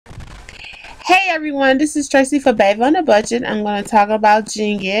Hey everyone, this is Tracy for Babe on a Budget. I'm going to talk about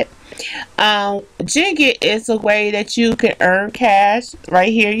Jingit. Jingit is a way that you can earn cash.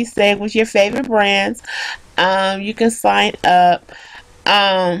 Right here, you save with your favorite brands. You can sign up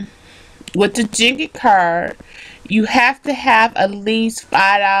with the Jingit card. You have to have at least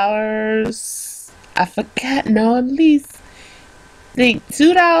 $5. I forgot. No, at least I think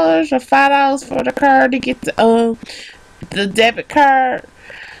 $2 or $5 for the card to get the debit card.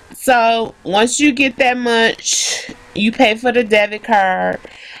 So once you get that much, you pay for the debit card,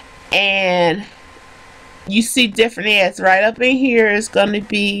 and you see different ads right up in here. It's going to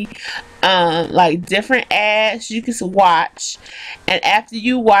be like different ads you can watch, and after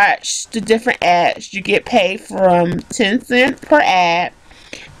you watch the different ads, you get paid from 10 cents per ad.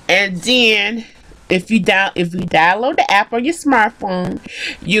 And then if you download the app on your smartphone,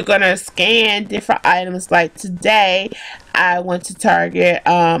 you're gonna scan different items. Like today, I went to Target.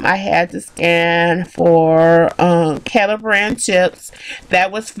 I had to scan for Keller brand chips.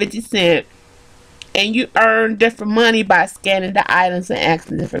 That was 50 cents. And you earn different money by scanning the items and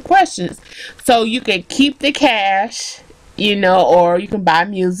asking different questions. So you can keep the cash, or you can buy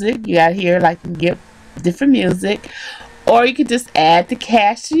music. You got here, like, you can get different music. Or you can just add the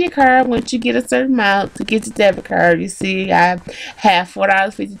cash to your card once you get a certain amount to get your debit card. You see, I have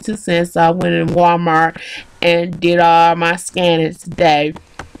 $4.52, so I went in Walmart and did all my scanning today.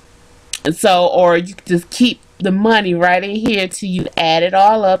 So, or you can just keep the money right in here till you add it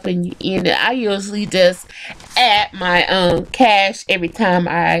all up and you end it. I usually just add my cash every time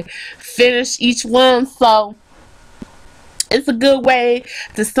I finish each one. So it's a good way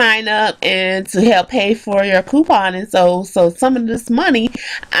to sign up and to help pay for your couponing. So some of this money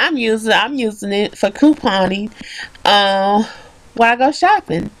I'm using it for couponing when I go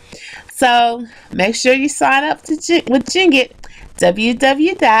shopping. So make sure you sign up with Jingit,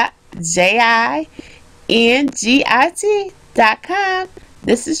 www.jingit.com.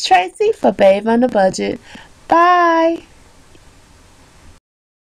 This is Tracy for Babe on the Budget. Bye.